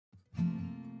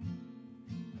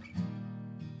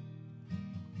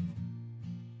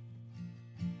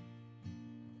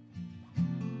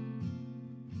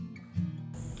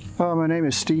My name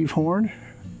is Steve Horn.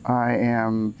 I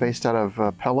am based out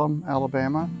of Pelham,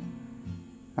 Alabama.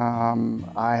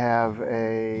 I have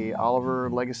a Oliver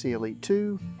Legacy Elite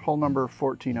 2, hull number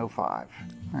 1405.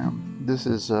 This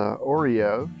is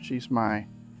Oreo. She's my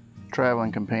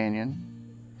traveling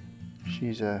companion.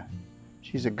 She's a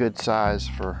good size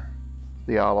for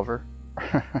the Oliver.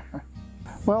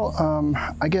 Well,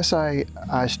 I guess I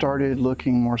started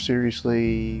looking more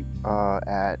seriously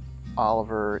at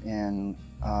Oliver in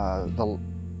the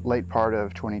late part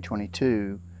of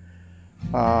 2022.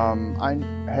 I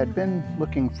had been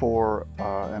looking for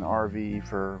an RV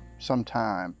for some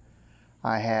time.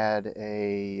 I had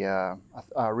I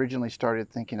originally started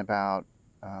thinking about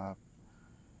a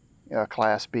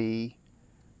Class B,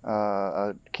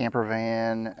 a camper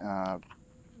van.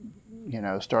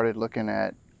 Started looking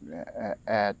at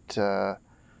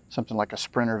something like a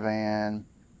Sprinter van.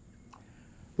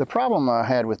 The problem I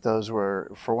had with those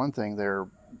were, for one thing, they're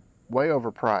way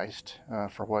overpriced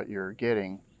for what you're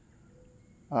getting,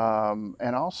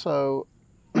 and also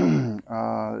they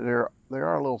are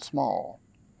a little small.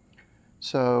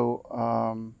 So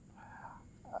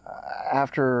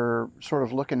after sort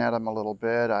of looking at them a little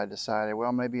bit, I decided,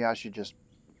 well, maybe I should just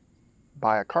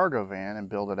buy a cargo van and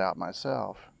build it out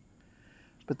myself.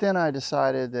 But then I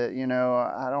decided that,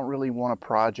 I don't really want a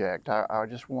project. I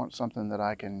just want something that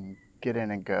I can get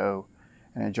in and go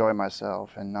and enjoy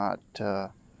myself, and not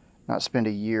spend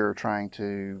a year trying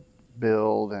to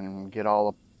build and get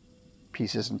all the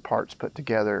pieces and parts put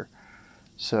together.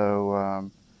 So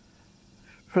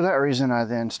for that reason, I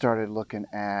then started looking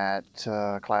at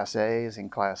Class A's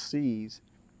and Class C's.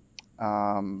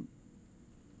 And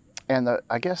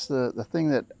I guess the thing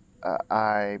that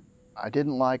I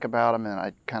didn't like about them, and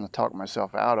I kind of talked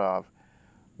myself out of,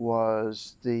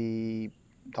 was the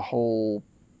whole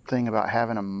thing about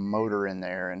having a motor in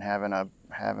there and having a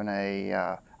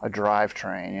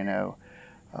drivetrain.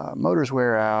 Motors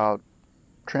wear out,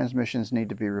 transmissions need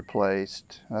to be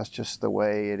replaced. That's just the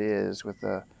way it is with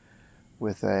an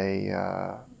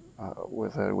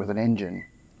engine.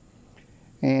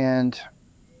 And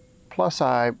plus,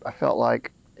 I felt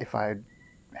like if I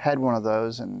had one of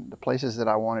those and the places that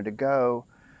I wanted to go,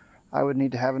 I would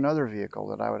need to have another vehicle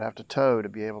that I would have to tow to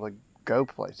be able to go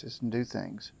places and do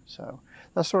things. So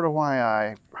that's sort of why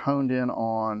I honed in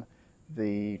on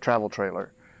the travel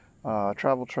trailer.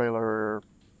 Travel trailer,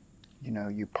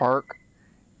 you park,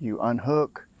 you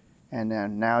unhook, and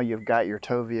then now you've got your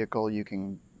tow vehicle. You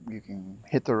can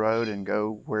hit the road and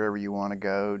go wherever you want to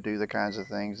go, do the kinds of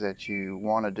things that you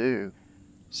want to do.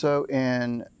 So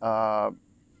in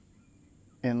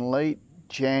late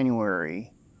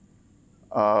January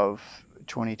of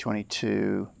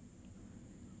 2022,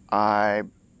 I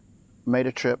made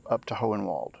a trip up to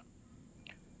Hohenwald.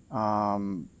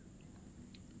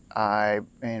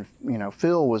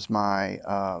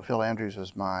 Phil Andrews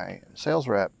was my sales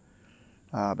rep,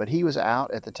 but he was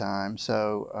out at the time,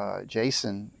 so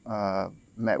Jason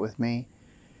met with me.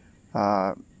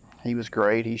 He was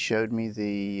great. He showed me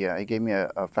he gave me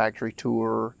a factory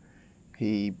tour.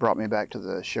 He brought me back to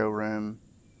the showroom.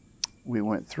 We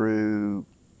went through,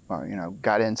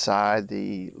 got inside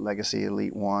the Legacy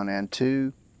Elite 1 and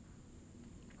 2,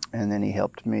 and then he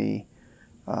helped me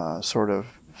sort of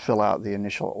fill out the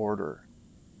initial order.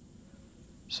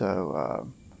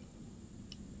 So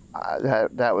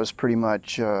that was pretty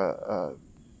much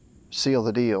seal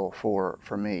the deal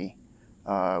for me.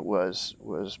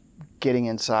 Was getting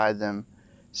inside them,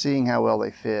 seeing how well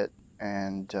they fit,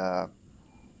 and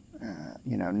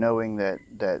knowing that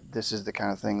this is the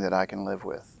kind of thing that I can live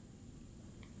with.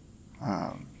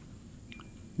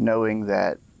 Knowing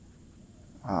that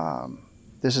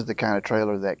this is the kind of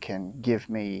trailer that can give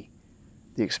me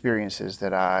the experiences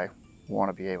that I want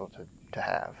to be able to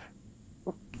have.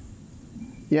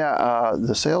 Yeah,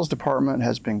 the sales department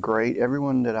has been great.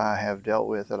 Everyone that I have dealt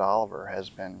with at Oliver has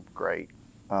been great.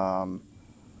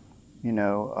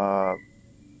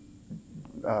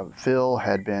 Phil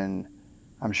had been,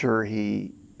 I'm sure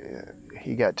he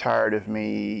got tired of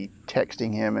me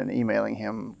texting him and emailing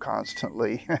him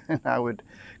constantly. And I would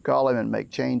call him and make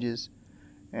changes.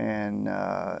 And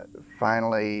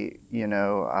finally,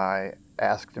 I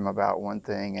asked him about one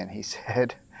thing, and he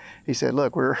said,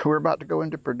 look, we're about to go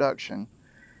into production,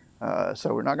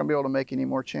 so we're not going to be able to make any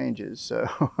more changes. So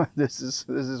this is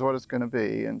what it's going to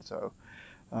be. And so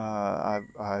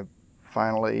I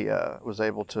finally was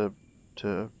able to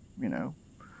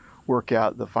work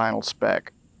out the final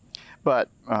spec. But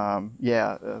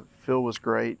Phil was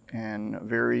great and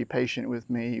very patient with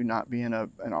me, not being an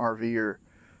RVer.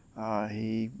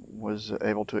 He was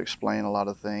able to explain a lot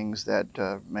of things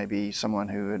that maybe someone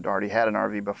who had already had an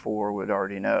RV before would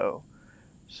already know.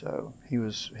 So he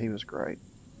was great.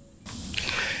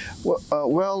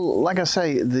 Well, like I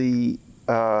say,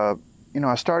 I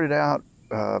started out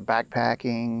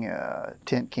backpacking,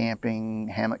 tent camping,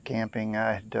 hammock camping.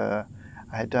 I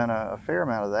had done a fair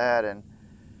amount of that, and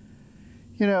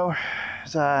you know,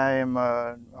 as I am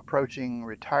approaching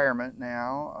retirement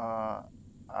now,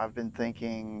 I've been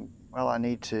thinking, well, I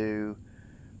need to,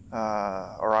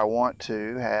 or I want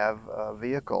to have a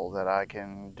vehicle that I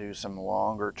can do some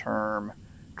longer term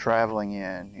traveling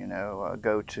in.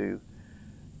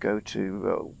 Go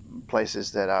to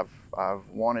places that I've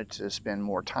wanted to spend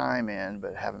more time in,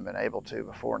 but haven't been able to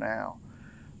before now.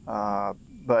 Uh,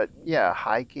 but yeah,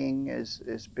 hiking is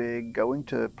big. Going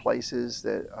to places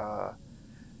that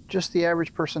just the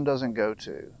average person doesn't go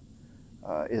to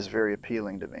is very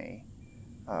appealing to me,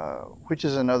 which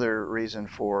is another reason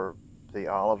for the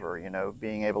Oliver.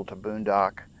 Being able to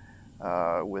boondock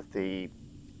with the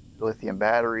lithium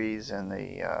batteries and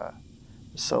the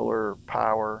solar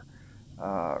power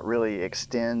really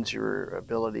extends your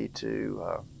ability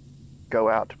to go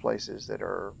out to places that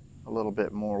are a little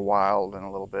bit more wild and a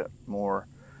little bit more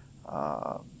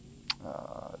uh,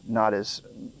 not as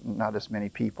many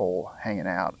people hanging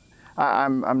out.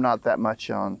 I'm not that much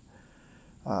on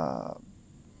uh,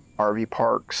 RV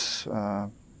parks. I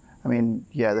mean,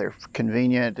 yeah, they're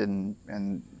convenient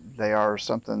and they are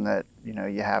something that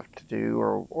you have to do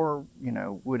or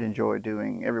would enjoy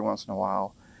doing every once in a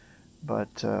while.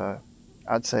 But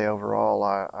I'd say overall,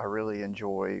 I really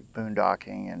enjoy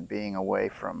boondocking and being away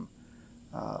from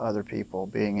other people,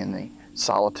 being in the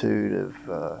solitude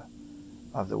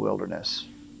of the wilderness.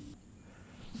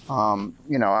 I'm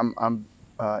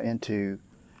into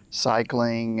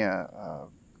cycling,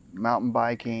 mountain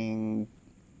biking,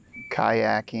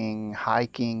 kayaking,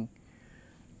 hiking,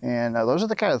 and those are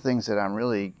the kind of things that I'm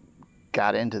really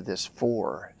got into this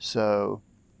for. So,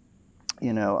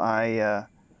 I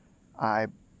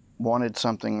wanted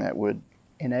something that would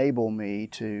enable me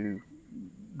to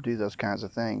do those kinds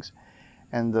of things.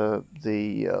 And the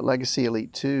Legacy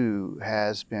Elite 2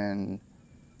 has been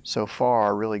so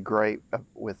far really great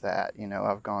with that.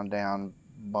 I've gone down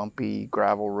bumpy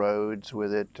gravel roads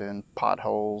with it and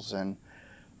potholes, and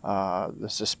the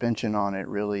suspension on it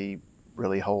really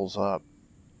holds up.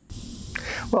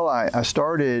 Well, I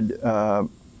started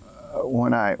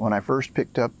when I first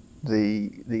picked up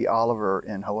the Oliver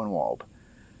in Hohenwald.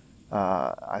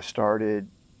 I started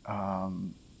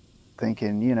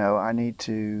thinking, I need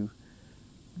to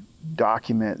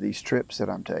document these trips that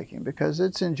I'm taking because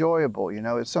it's enjoyable.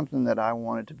 It's something that I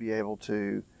wanted to be able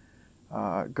to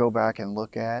go back and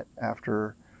look at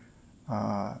after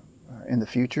uh, in the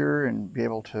future and be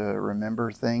able to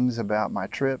remember things about my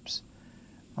trips.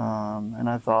 And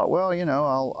I thought, well,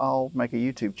 I'll make a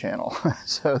YouTube channel.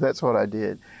 So that's what I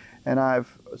did. And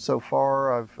so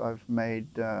far I've made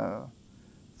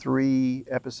 3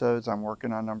 episodes. I'm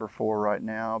working on number 4 right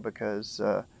now because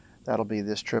that'll be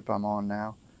this trip I'm on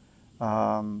now.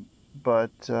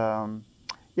 But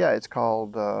yeah, it's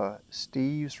called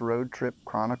Steve's Road Trip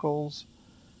Chronicles.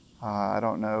 I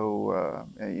don't know,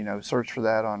 search for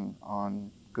that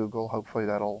on Google. Hopefully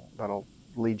that'll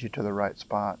lead you to the right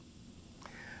spot.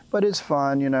 But it's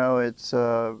fun,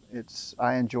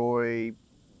 I enjoy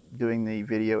doing the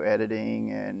video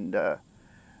editing, and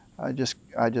I just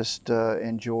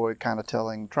enjoy kind of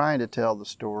trying to tell the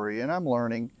story, and I'm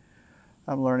learning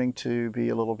to be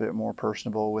a little bit more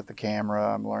personable with the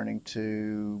camera. I'm learning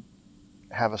to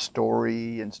have a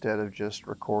story instead of just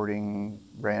recording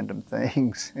random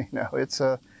things.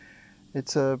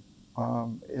 It's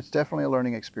definitely a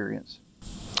learning experience.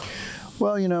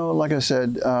 Well, like I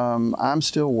said, I'm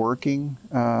still working,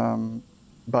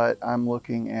 but I'm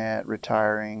looking at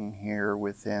retiring here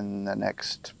within the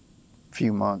next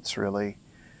few months, really.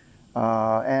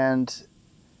 And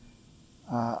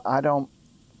I don't.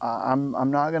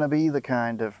 I'm not going to be the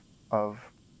kind of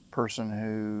person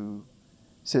who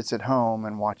sits at home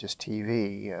and watches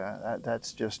TV.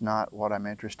 That's just not what I'm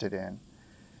interested in.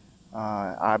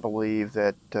 I believe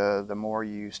that the more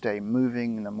you stay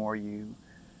moving, the more you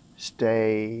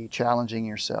stay challenging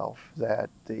yourself, that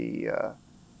the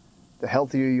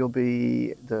healthier you'll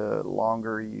be, the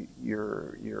longer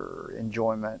your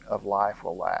enjoyment of life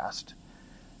will last.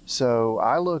 So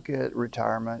I look at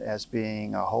retirement as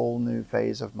being a whole new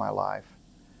phase of my life.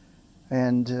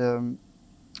 And,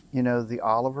 the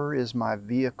Oliver is my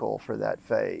vehicle for that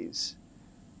phase.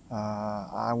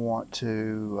 I want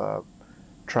to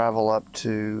travel up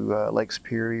to Lake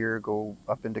Superior, go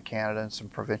up into Canada and some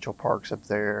provincial parks up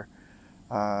there.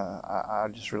 I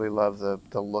just really love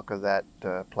the look of that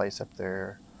place up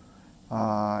there.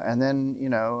 And then, you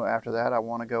know, after that, I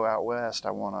want to go out west.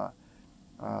 I want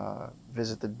to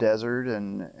visit the desert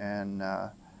and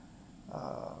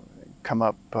come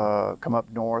up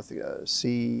north,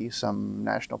 see some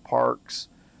national parks,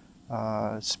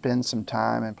 spend some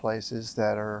time in places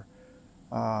that are,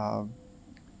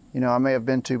 you know, I may have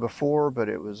been to before, but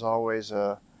it was always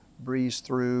a breeze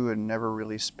through and never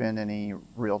really spend any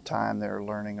real time there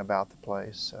learning about the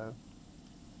place. So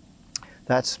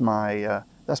that's my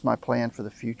plan for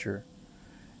the future.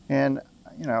 And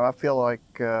you know, I feel like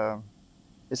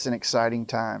it's an exciting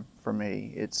time for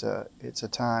me. It's a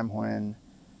time when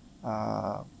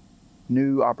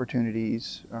new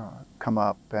opportunities come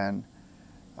up and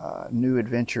new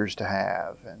adventures to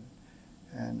have,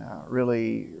 and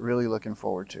really looking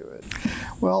forward to it.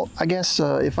 Well, I guess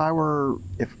if I were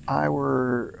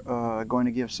going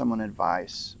to give someone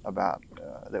advice about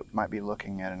that might be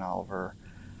looking at an Oliver,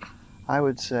 I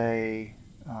would say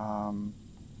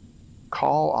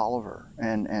call Oliver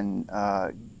and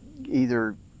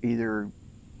either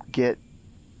get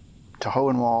to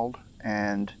Hohenwald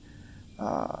and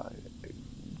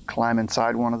climb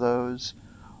inside one of those,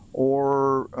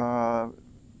 or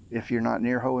if you're not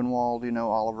near Hohenwald, you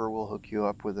know, Oliver will hook you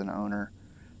up with an owner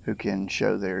who can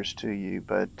show theirs to you.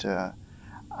 But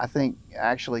I think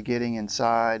actually getting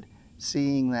inside,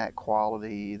 seeing that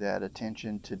quality, that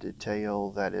attention to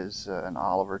detail that is an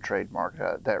Oliver trademark,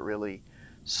 that really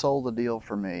sold the deal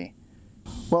for me.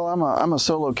 Well, I'm a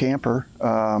solo camper,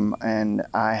 and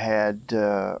I had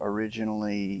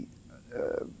originally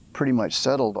pretty much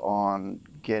settled on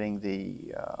getting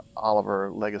the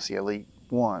Oliver Legacy Elite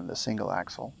 1, the single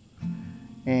axle.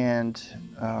 And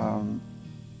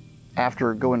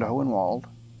after going to Hohenwald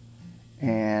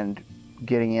and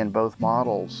getting in both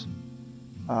models,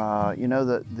 you know,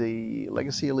 the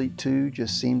Legacy Elite 2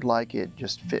 just seemed like it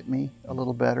just fit me a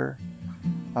little better.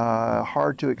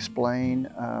 Hard to explain.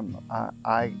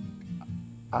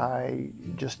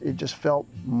 It just felt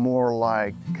more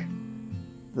like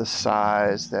the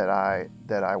size that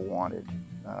I wanted,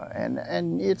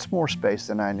 and it's more space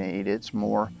than I need. It's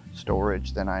more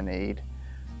storage than I need,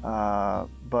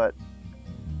 but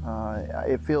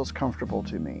it feels comfortable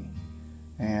to me.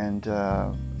 And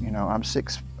you know, I'm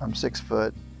 6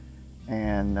 foot,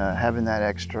 and having that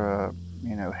extra,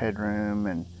 you know, headroom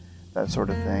and that sort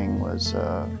of thing was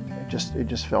it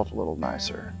just felt a little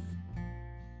nicer.